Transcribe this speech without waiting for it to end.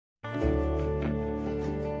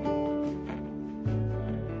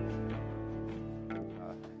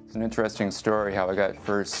It's an interesting story how I got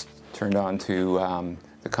first turned on to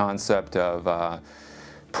the concept of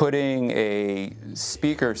putting a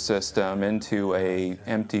speaker system into an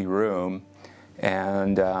empty room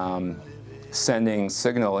and sending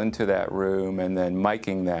signal into that room and then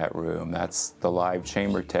miking that room. That's the live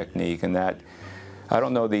chamber technique, and that, I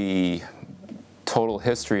don't know the total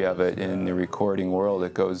history of it in the recording world.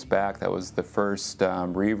 It goes back, that was the first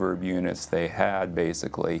reverb units they had,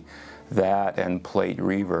 basically. That and plate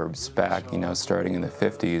reverbs back, starting in the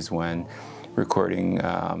 50s when recording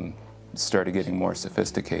started getting more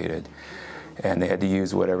sophisticated. And they had to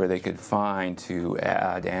use whatever they could find to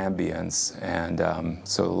add ambience. And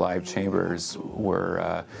so live chambers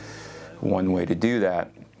were one way to do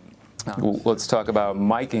that. Let's talk about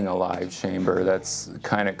miking a live chamber. That's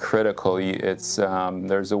kind of critical.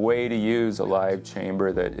 There's a way to use a live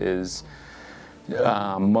chamber that is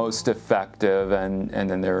most effective, and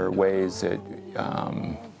then there are ways that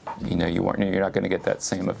you're not going to get that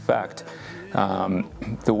same effect.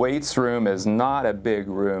 The weights room is not a big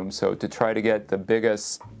room, so to try to get the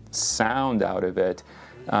biggest sound out of it,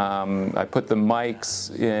 I put the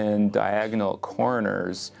mics in diagonal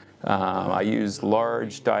corners. I use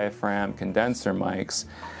large diaphragm condenser mics,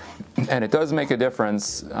 and it does make a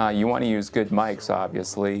difference. You want to use good mics,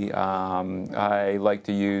 obviously. I like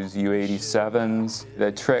to use U87s.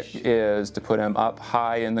 The trick is to put them up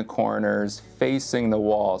high in the corners, facing the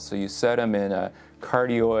wall. So you set them in a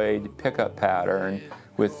cardioid pickup pattern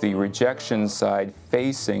with the rejection side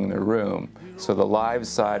facing the room. So the live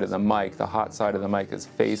side of the mic, the hot side of the mic, is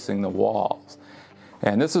facing the walls.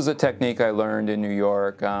 And this was a technique I learned in New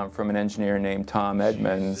York from an engineer named Tom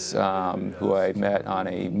Edmonds, who I met on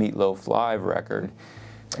a Meatloaf Live record.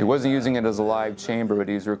 He wasn't using it as a live chamber, but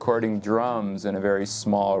he was recording drums in a very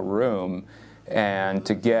small room. And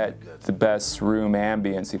to get the best room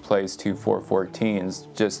ambience, he plays two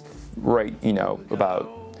 414s just right,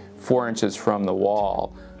 about 4 inches from the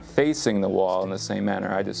wall, facing the wall in the same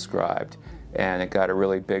manner I described. And it got a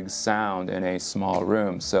really big sound in a small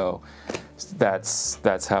room. So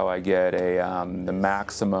that's how I get the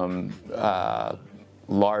maximum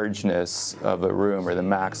largeness of a room, or the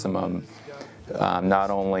maximum not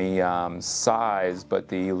only size, but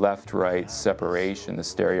the left-right separation, the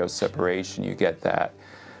stereo separation. You get that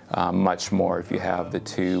much more if you have the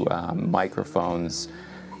two microphones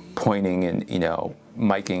pointing in,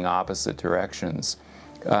 miking opposite directions.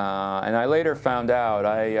 And I later found out,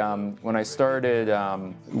 when I started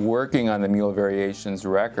working on the Mule Variations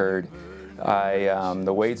record,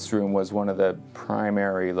 the weights room was one of the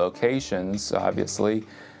primary locations, obviously,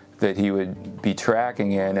 that he would be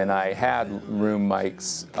tracking in, and I had room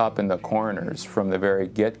mics up in the corners from the very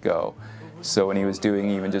get-go. So when he was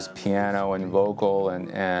doing even just piano and vocal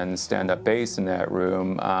and stand-up bass in that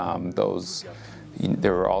room,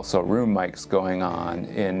 there were also room mics going on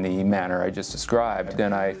in the manner I just described.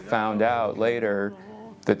 Then I found out later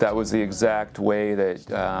that that was the exact way that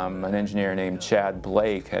an engineer named Chad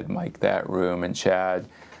Blake had mic'd that room, and Chad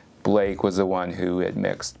Blake was the one who had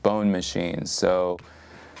mixed Bone Machines. So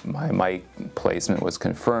my mic placement was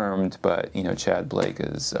confirmed, but Chad Blake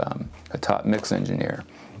is a top mix engineer.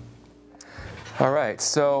 All right,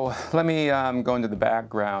 so let me go into the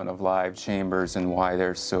background of live chambers and why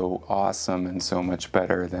they're so awesome and so much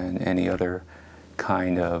better than any other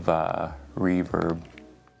kind of reverb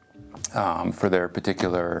for their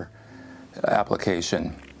particular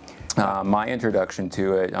application. My introduction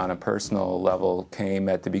to it on a personal level came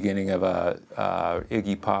at the beginning of a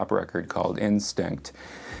Iggy Pop record called Instinct,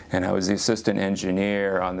 and I was the assistant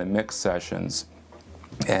engineer on the mix sessions.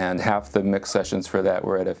 And half the mix sessions for that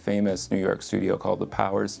were at a famous New York studio called the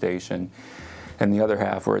Power Station, and the other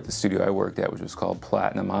half were at the studio I worked at, which was called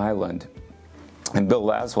Platinum Island. And Bill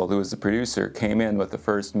Laswell, who was the producer, came in with the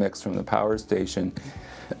first mix from the Power Station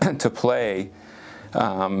to play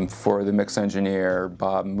for the mix engineer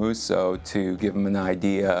Bob Musso, to give him an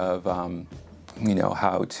idea of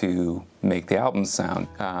how to make the album sound.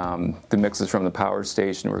 The mixes from the Power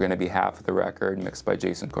Station were going to be half of the record, mixed by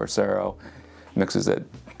Jason Corsaro. Mixes at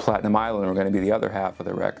Platinum Island were going to be the other half of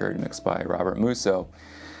the record, mixed by Robert Musso.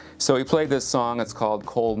 So he played this song. It's called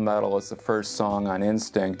Cold Metal. It's the first song on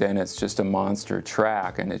Instinct, and it's just a monster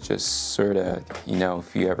track, and it just sort of,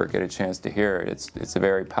 if you ever get a chance to hear it, it's a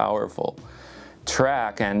very powerful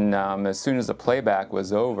track. And as soon as the playback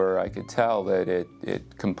was over, I could tell that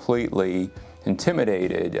it completely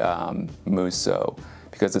intimidated Musso,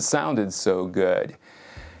 because it sounded so good.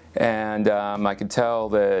 And I could tell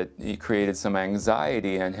that he created some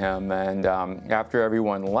anxiety in him, and after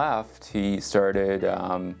everyone left, he started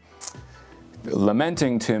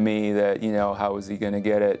lamenting to me that, how was he going to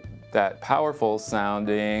get it that powerful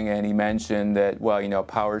sounding, and he mentioned that, well, you know,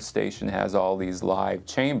 Power Station has all these live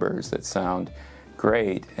chambers that sound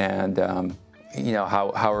great, and you know,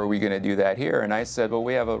 how are we going to do that here? And I said, well,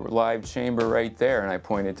 we have a live chamber right there, and I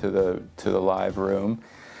pointed to the live room,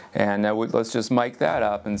 and let's just mic that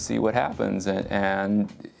up and see what happens. And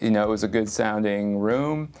you know, it was a good sounding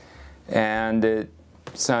room, and it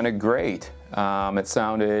sounded great. It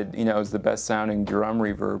sounded, you know, it was the best sounding drum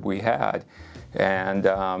reverb we had. And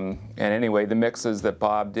anyway, the mixes that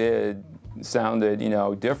Bob did sounded, you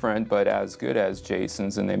know, different, but as good as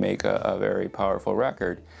Jason's, and they make a very powerful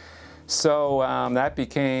record. So that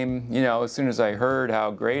became, you know, as soon as I heard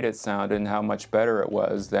how great it sounded and how much better it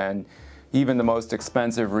was than even the most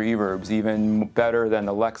expensive reverbs, even better than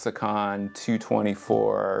the Lexicon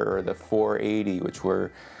 224 or the 480, which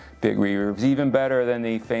were big reverbs, even better than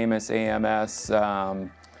the famous AMS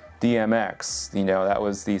DMX. You know, that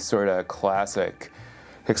was the sort of classic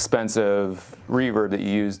expensive reverb that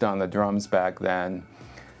you used on the drums back then.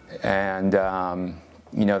 And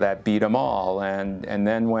you know, that beat them all. And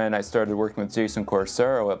then when I started working with Jason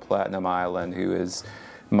Corsaro at Platinum Island, who is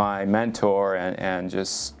my mentor and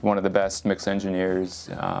just one of the best mix engineers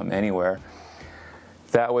anywhere,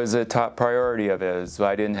 that was a top priority of his. So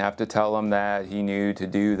I didn't have to tell him that. He knew to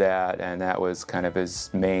do that, and that was kind of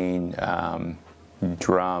his main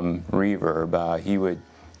drum reverb. He would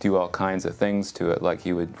do all kinds of things to it, like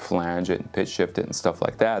he would flange it and pitch shift it and stuff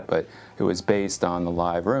like that, but it was based on the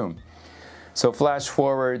live room. So flash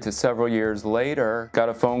forward to several years later, got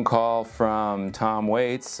a phone call from Tom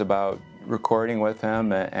Waits about recording with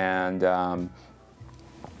him, and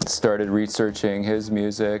started researching his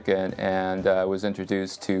music, and was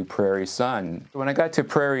introduced to Prairie Sun. When I got to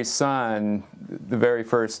Prairie Sun the very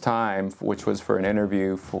first time, which was for an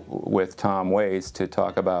interview with Tom Waits to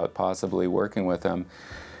talk about possibly working with him,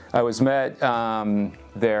 I was met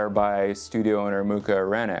there by studio owner Muka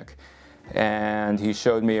Arenik. And he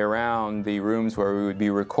showed me around the rooms where we would be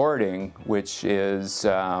recording, which is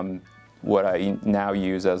what I now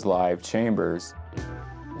use as live chambers.